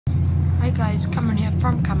Hi guys, Cameron here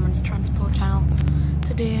from Cameron's Transport Channel.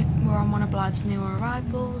 Today we're on one of Blythe's new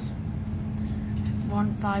arrivals,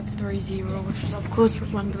 1530, which is of course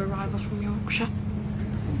one of the arrivals from Yorkshire.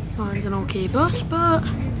 Sounds an okay bus, but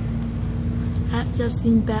let's have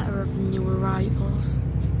seen better of the new arrivals.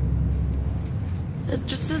 It's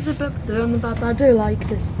just as a bit on the back, but I do like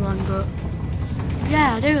this one, but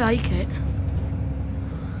yeah, I do like it.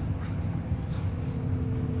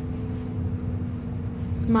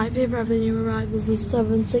 My favourite of the new arrivals is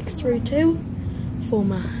 7632,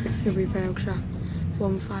 former Arriva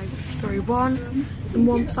 1531 and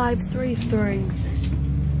 1533.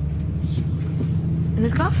 And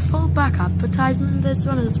it's got a full back advertisement in this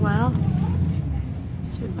one as well.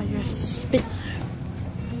 So if I just spin,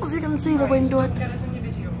 as you can see, the window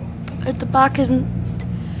at the back isn't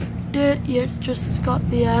dirty, it's just got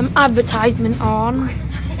the advertisement on.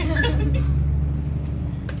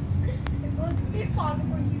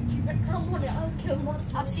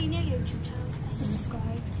 I've seen your YouTube channel.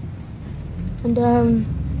 Subscribed. And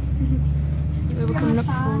we're coming up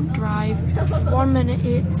for drive. It's 1 minute.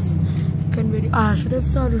 It's can really. I should have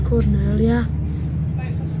started recording earlier.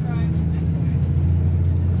 Like, subscribe to this.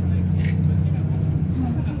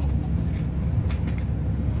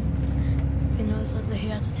 You know, this has a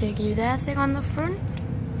here to take you there thing on the front.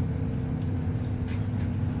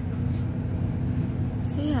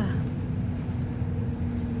 So yeah.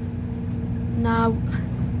 Now,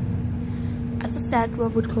 as I said,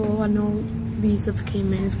 what would call, I know these have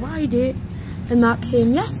came in as Friday, and that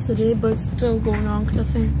came yesterday, but it's still going on because I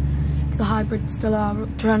think the hybrids still are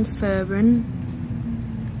transferring.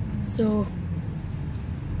 So,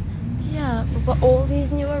 yeah, but all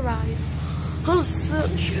these new arrivals,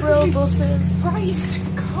 such brill buses. Right,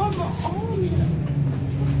 come on!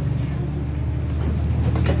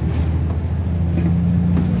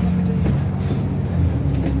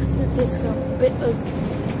 It's got a bit of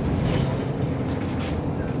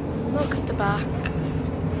muck at the back.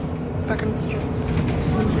 If I can see a bit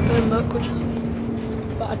of muck, which is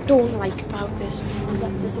what I don't like about this one, is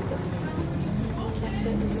that there's a bit of muck.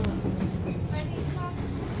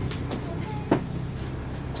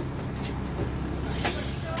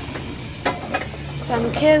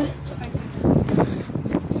 Thank you.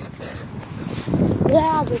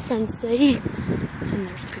 There, as you can see, and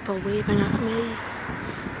there's people waving at me.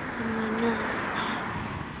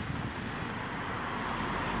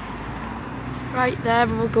 Right there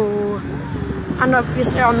we'll go, and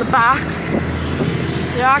obviously on the back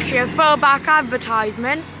there's actually a full back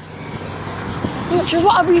advertisement, which is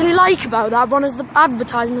what I really like about that one, is the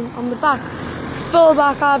advertisement on the back. Full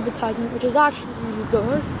back advertisement, which is actually really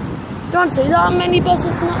good. Don't see that on many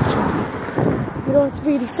buses now. We don't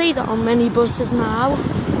really see that on many buses now,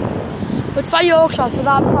 but for Yorkshire, so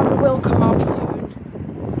that probably will come off soon.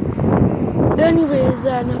 Anyways,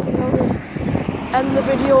 then I think I will end the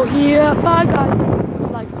video here. Bye guys, don't forget to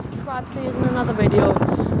like and subscribe. See you in another video.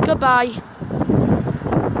 Goodbye.